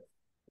me, but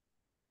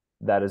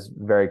that is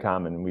very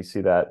common. We see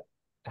that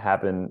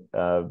happen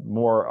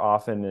more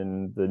often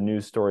in the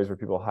news stories where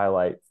people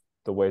highlight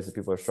the ways that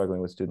people are struggling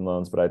with student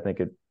loans, but I think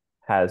it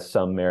has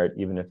some merit,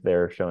 even if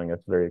they're showing us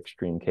very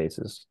extreme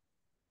cases.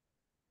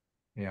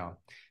 Yeah.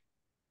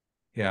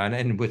 Yeah,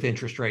 and with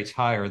interest rates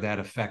higher, that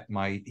effect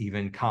might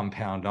even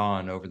compound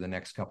on over the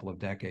next couple of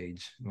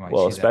decades. We might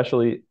Well, see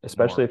that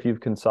especially more. if you've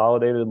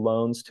consolidated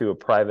loans to a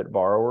private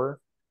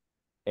borrower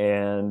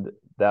and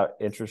that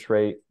interest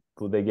rate,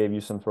 they gave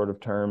you some sort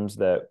of terms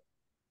that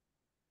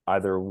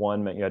either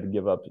one meant you had to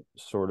give up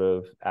sort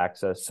of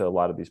access to a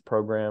lot of these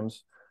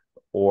programs,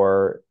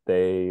 or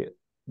they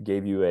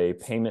gave you a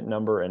payment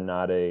number and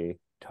not a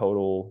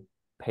total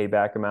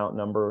payback amount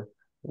number,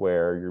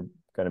 where you're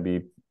going to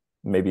be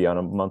maybe on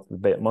a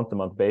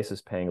month-to-month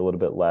basis paying a little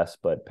bit less,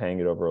 but paying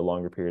it over a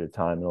longer period of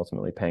time and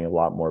ultimately paying a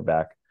lot more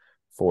back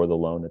for the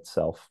loan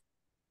itself.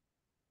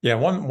 Yeah,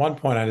 one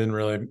point I didn't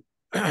really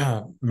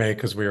make,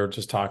 because we were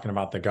just talking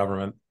about the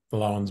government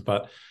loans,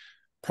 but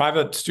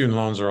private student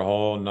loans are a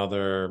whole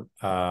another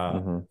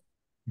ball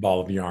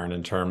of yarn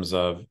in terms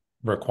of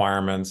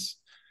requirements,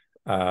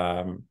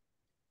 and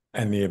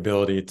the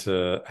ability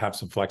to have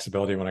some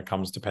flexibility when it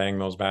comes to paying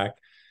those back.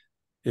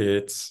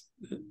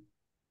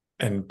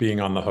 And being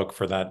on the hook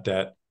for that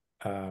debt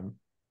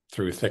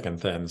through thick and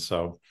thin.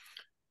 So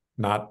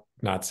not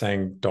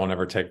saying don't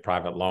ever take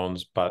private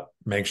loans, but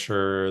make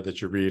sure that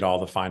you read all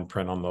the fine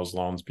print on those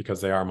loans,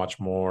 because they are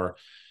much more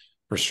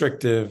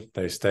restrictive.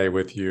 They stay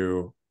with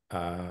you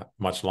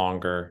much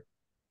longer,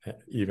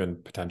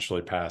 even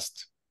potentially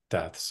past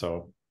death.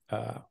 So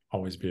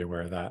always be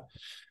aware of that.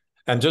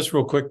 And just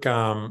real quick,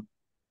 I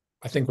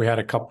think we had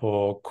a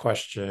couple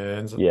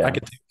questions. Yeah. I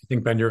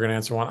think, Ben, you're going to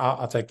answer one.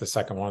 I'll take the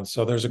second one.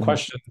 So there's a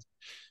question.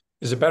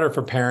 Is it better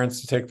for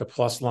parents to take the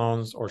PLUS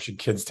loans, or should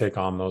kids take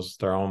on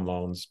their own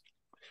loans?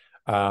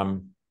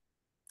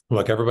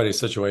 Look, everybody's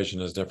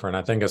situation is different.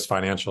 I think as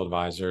financial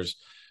advisors,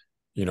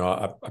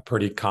 a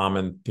pretty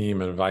common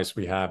theme and advice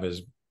we have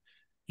is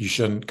you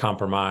shouldn't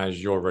compromise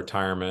your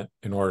retirement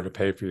in order to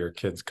pay for your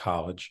kids'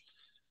 college.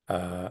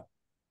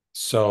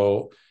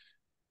 So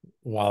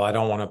while I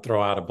don't want to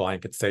throw out a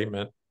blanket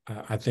statement,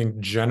 I think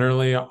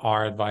generally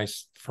our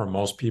advice for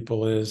most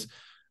people is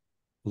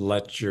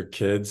let your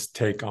kids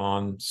take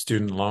on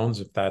student loans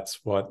if that's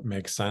what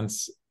makes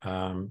sense.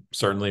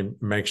 Certainly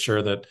make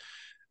sure that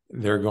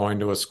they're going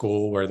to a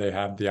school where they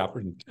have the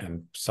opportunity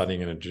and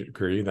studying in a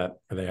degree that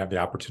they have the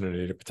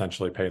opportunity to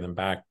potentially pay them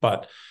back.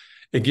 But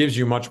it gives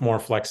you much more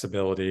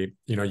flexibility.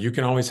 You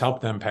can always help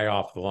them pay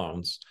off the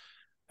loans.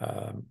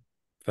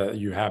 That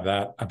you have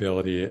that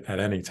ability at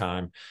any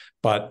time,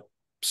 but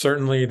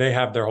certainly they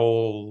have their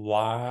whole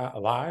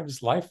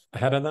life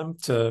ahead of them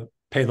to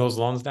pay those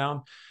loans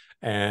down.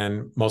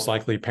 And most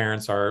likely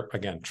parents are,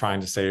 again,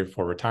 trying to save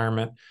for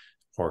retirement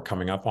or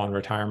coming up on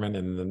retirement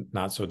in the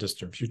not so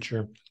distant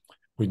future.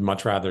 We'd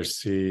much rather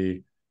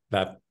see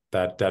that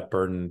debt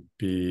burden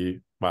be,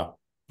 well,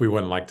 we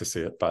wouldn't like to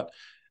see it, but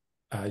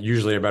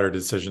usually a better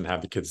decision to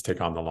have the kids take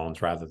on the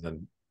loans rather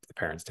than the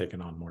parents taking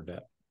on more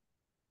debt.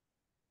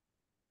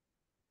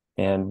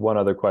 And one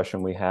other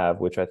question we have,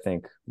 which I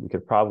think we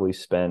could probably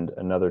spend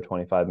another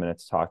 25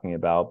 minutes talking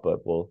about,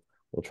 but we'll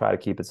try to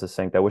keep it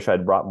succinct. I wish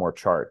I'd brought more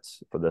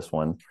charts for this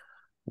one.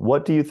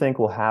 What do you think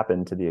will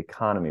happen to the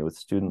economy with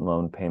student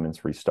loan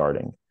payments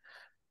restarting?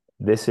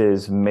 This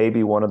is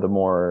maybe one of the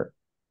more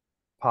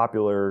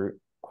popular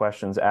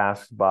questions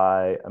asked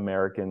by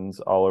Americans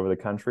all over the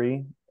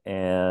country.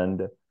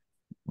 And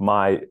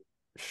my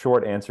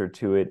short answer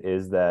to it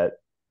is that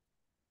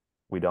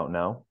we don't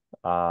know.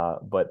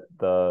 But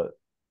the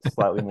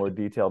slightly more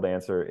detailed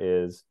answer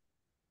is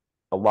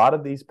a lot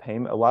of these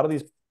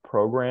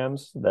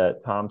programs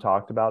that Tom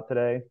talked about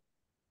today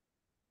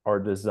are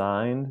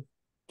designed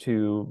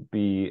to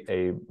be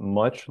a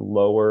much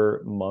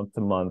lower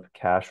month-to-month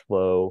cash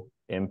flow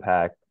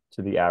impact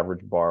to the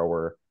average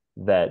borrower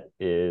that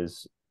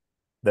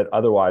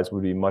otherwise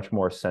would be much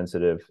more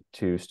sensitive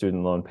to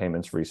student loan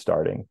payments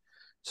restarting.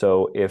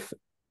 So if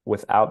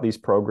without these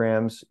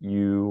programs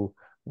you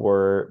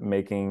were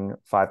making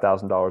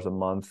 $5,000 a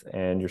month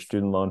and your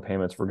student loan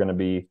payments were going to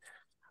be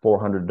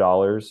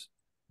 $400,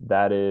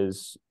 that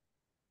is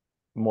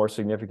more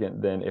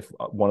significant than if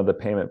one of the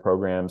payment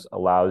programs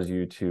allows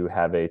you to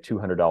have a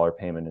 $200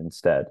 payment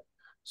instead.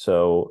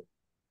 So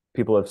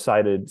people have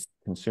cited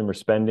consumer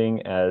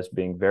spending as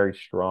being very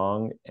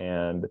strong,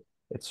 and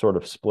it's sort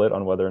of split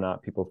on whether or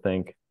not people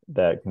think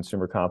that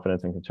consumer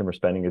confidence and consumer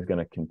spending is going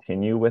to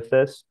continue with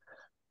this.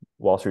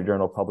 Wall Street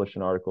Journal published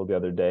an article the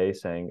other day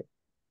saying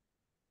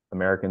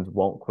Americans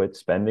won't quit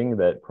spending,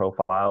 that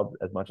profiled,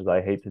 as much as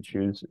I hate to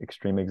choose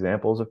extreme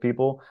examples of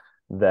people,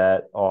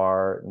 that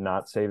are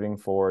not saving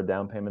for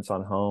down payments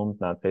on homes,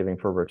 not saving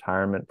for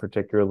retirement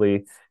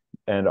particularly,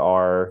 and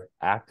are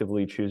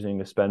actively choosing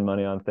to spend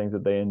money on things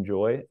that they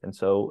enjoy. And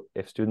so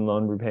if student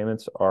loan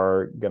repayments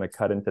are going to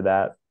cut into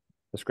that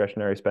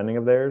discretionary spending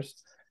of theirs,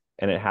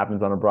 and it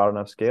happens on a broad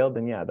enough scale,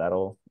 then yeah,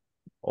 that'll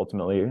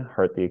ultimately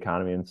hurt the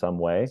economy in some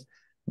way.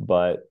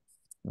 But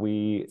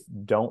we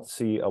don't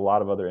see a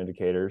lot of other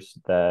indicators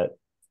that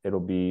it'll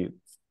be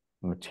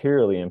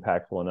materially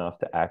impactful enough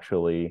to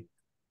actually,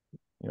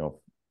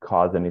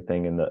 cause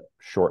anything in the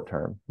short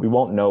term. We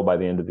won't know by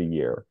the end of the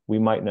year. We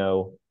might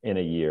know in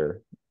a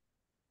year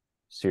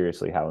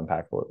seriously how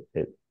impactful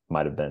it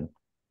might have been.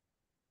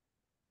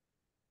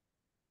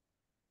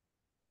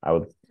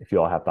 if you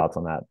all have thoughts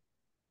on that,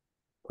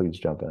 please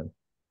jump in.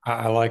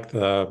 I like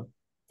the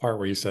part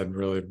where you said,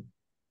 really,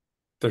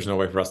 there's no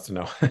way for us to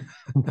know.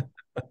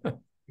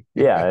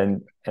 Yeah,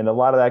 and a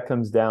lot of that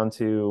comes down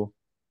to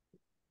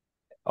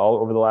all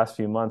over the last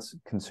few months,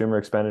 consumer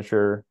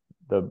expenditure.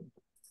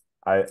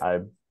 I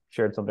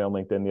shared something on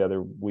LinkedIn the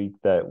other week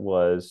that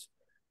was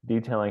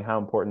detailing how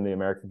important the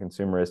American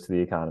consumer is to the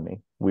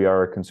economy. We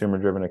are a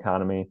consumer-driven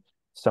economy.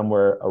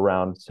 Somewhere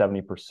around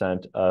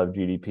 70% of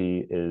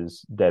GDP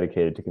is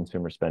dedicated to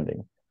consumer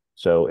spending.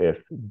 So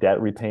if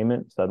debt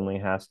repayment suddenly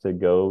has to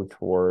go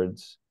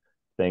towards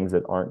things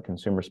that aren't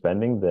consumer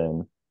spending,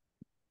 then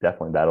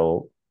definitely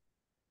that'll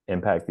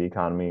impact the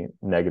economy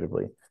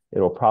negatively.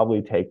 It'll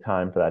probably take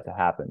time for that to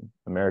happen.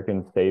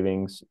 American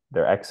savings,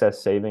 their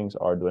excess savings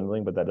are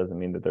dwindling, but that doesn't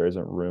mean that there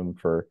isn't room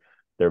for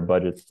their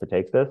budgets to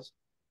take this.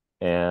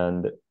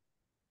 And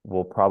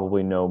we'll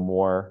probably know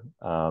more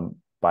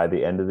by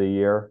the end of the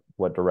year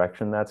what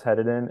direction that's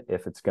headed in,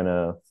 if it's going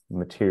to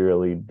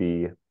materially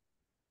be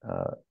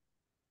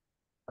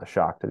a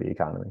shock to the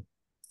economy.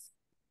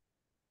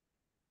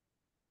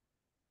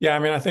 Yeah, I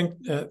mean, I think,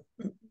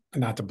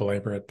 not to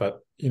belabor it,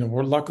 but,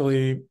 we're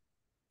luckily,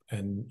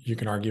 and you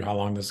can argue how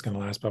long this is going to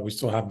last, but we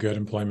still have good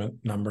employment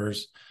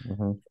numbers,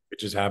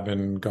 which have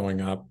been going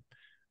up.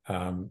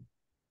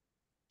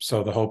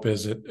 So the hope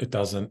is it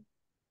doesn't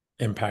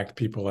impact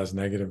people as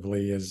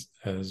negatively as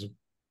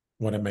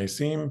what it may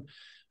seem.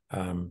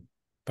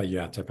 But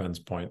yeah, to Ben's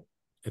point,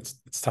 it's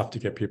tough to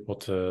get people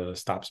to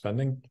stop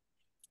spending.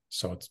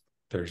 So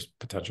there's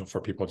potential for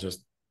people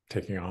just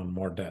taking on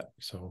more debt.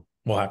 So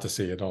we'll have to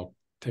see. It'll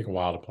take a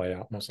while to play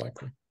out, most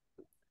likely.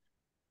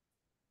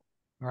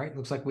 All right,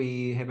 looks like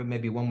we have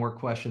maybe one more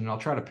question, and I'll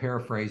try to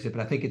paraphrase it,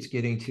 but I think it's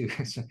getting to,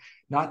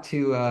 not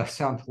to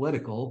sound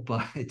political,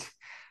 but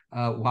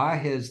why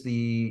has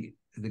the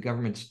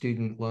government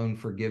student loan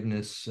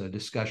forgiveness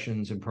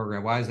discussions and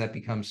program, why has that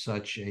become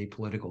such a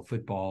political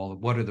football?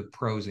 What are the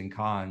pros and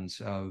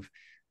cons of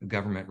the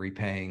government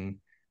repaying?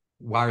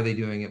 Why are they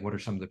doing it? What are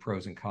some of the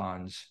pros and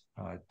cons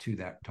to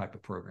that type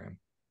of program?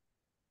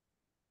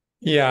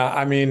 Yeah,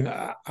 I mean,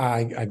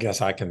 I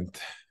guess I can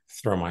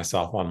throw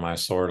myself on my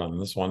sword on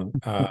this one.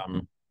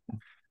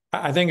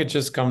 I think it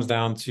just comes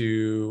down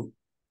to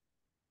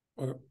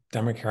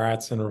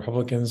Democrats and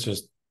Republicans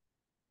just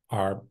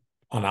are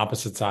on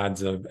opposite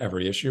sides of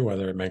every issue,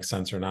 whether it makes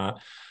sense or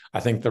not. I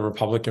think the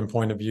Republican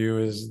point of view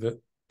is that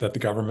the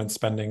government's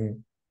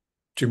spending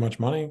too much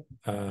money.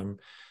 And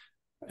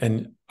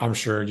I'm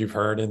sure you've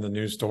heard in the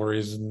news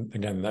stories, and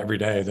again, every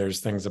day there's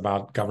things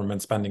about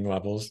government spending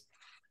levels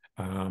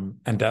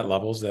and debt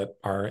levels that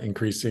are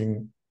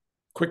increasing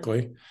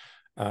quickly.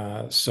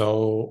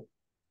 So,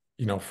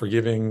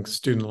 forgiving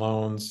student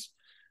loans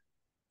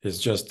is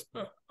just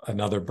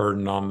another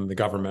burden on the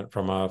government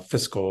from a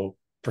fiscal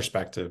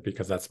perspective,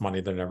 because that's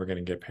money they're never going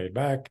to get paid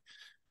back.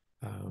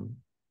 And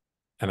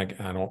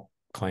I don't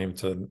claim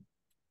to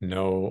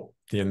know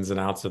the ins and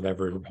outs of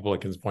every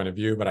Republican's point of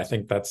view, but I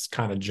think that's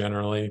kind of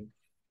generally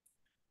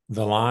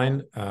the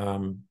line.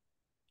 And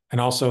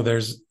also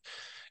there's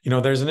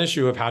an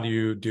issue of how do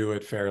you do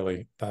it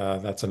fairly?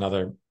 That's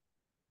another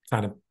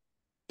kind of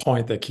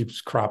point that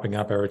keeps cropping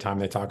up every time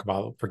they talk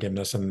about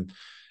forgiveness. And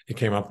it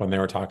came up when they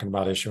were talking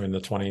about issuing the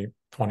 $20,000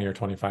 or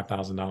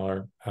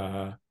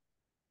 $25,000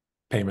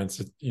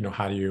 payments.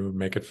 How do you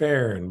make it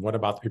fair? And what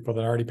about the people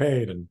that already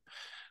paid? And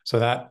so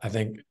that, I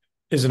think,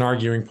 is an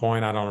arguing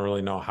point. I don't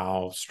really know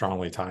how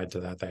strongly tied to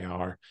that they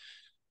are.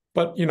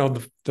 But,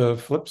 the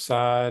flip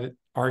side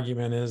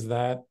argument is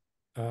that,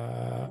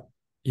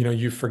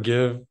 you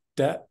forgive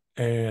debt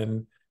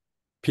and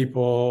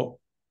people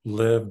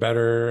live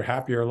better,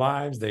 happier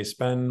lives. They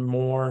spend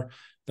more,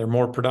 they're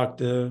more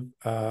productive.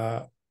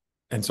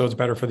 And so it's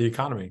better for the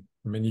economy.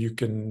 I mean, you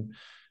can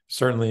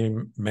certainly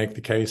make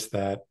the case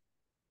that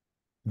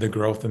the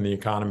growth in the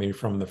economy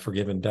from the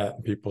forgiven debt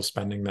and people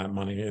spending that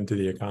money into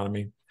the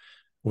economy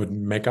would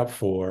make up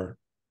for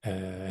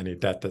any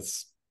debt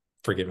that's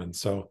forgiven.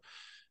 So,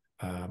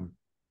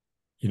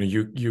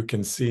 you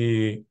can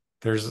see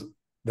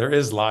there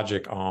is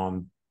logic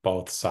on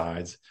both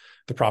sides.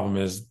 The problem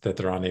is that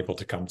they're unable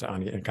to come to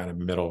any kind of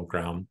middle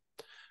ground.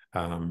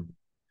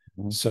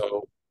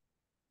 So,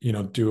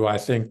 do I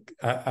think,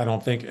 I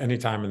don't think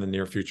anytime in the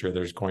near future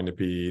there's going to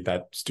be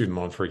that student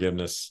loan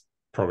forgiveness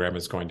program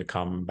is going to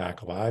come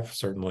back alive.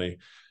 Certainly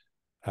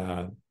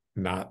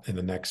not in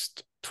the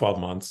next 12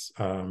 months.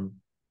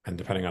 And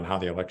depending on how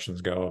the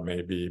elections go, it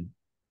may be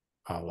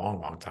a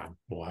long, long time.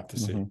 We'll have to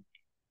see.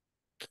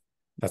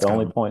 That's the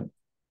only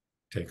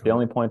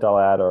point I'll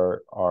add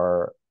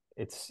are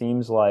it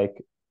seems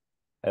like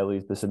at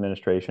least this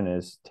administration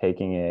is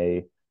taking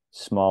a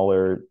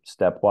smaller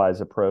stepwise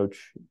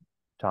approach.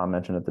 Tom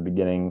mentioned at the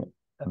beginning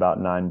about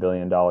 $9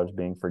 billion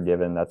being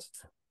forgiven.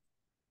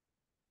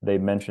 They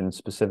mentioned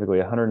specifically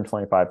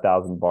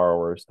 125,000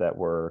 borrowers that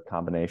were a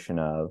combination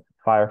of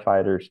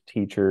firefighters,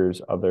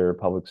 teachers, other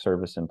public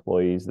service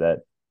employees that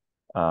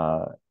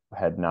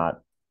had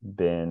not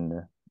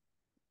been,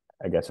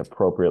 I guess,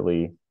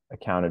 appropriately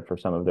accounted for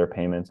some of their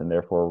payments, and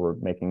therefore were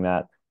making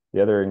that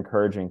The other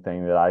encouraging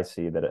thing that I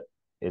see that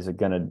is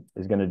going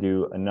to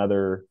do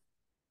another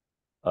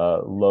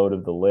load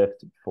of the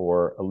lift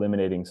for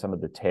eliminating some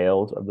of the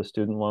tails of the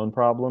student loan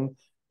problem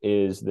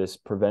is this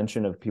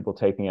prevention of people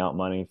taking out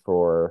money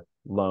for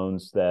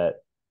loans that,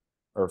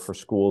 or for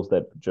schools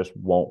that just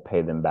won't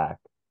pay them back.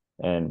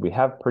 And we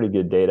have pretty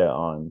good data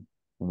on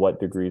what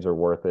degrees are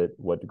worth it,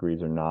 what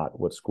degrees are not,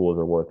 what schools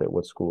are worth it,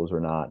 what schools are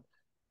not.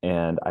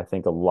 And I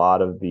think a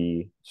lot of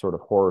the sort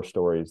of horror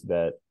stories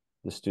that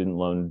the student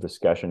loan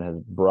discussion has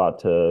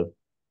brought to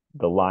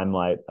the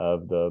limelight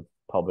of the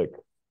public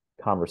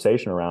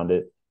conversation around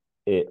it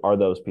are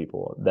those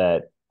people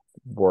that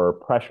were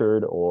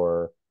pressured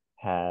or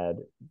had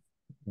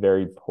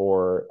very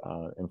poor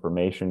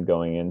information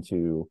going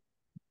into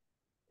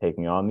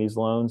taking on these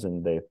loans,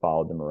 and they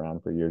followed them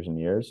around for years and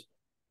years.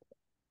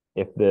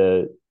 If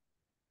the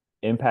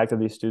impact of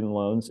these student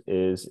loans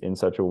is in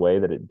such a way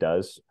that it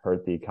does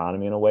hurt the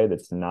economy in a way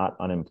that's not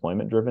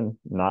unemployment driven,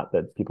 not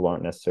that people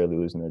aren't necessarily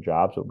losing their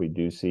jobs, but we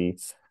do see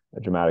a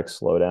dramatic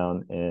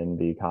slowdown in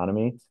the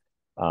economy,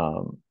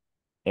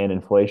 and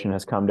inflation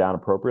has come down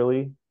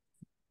appropriately,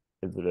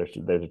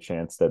 there's a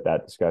chance that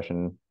that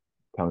discussion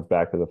comes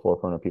back to the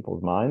forefront of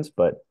people's minds.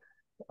 But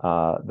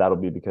that'll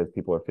be because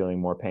people are feeling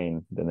more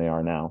pain than they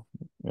are now.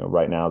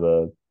 Right now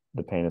the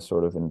pain is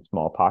sort of in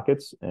small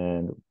pockets,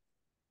 and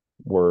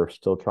we're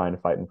still trying to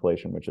fight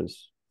inflation, which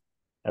is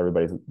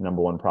everybody's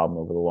number one problem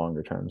over the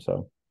longer term.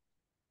 So.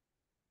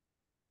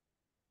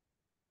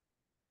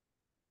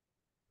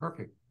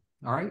 Perfect.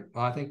 All right.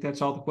 Well, I think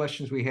that's all the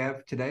questions we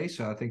have today.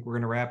 So I think we're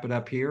going to wrap it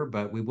up here,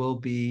 but we will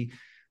be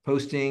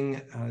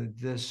posting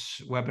this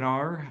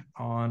webinar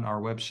on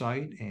our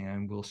website,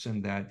 and we'll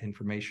send that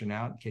information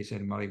out in case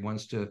anybody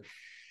wants to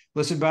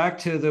listen back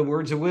to the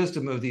words of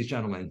wisdom of these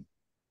gentlemen.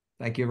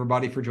 Thank you,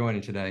 everybody, for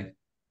joining today.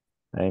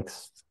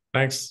 Thanks.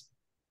 Thanks.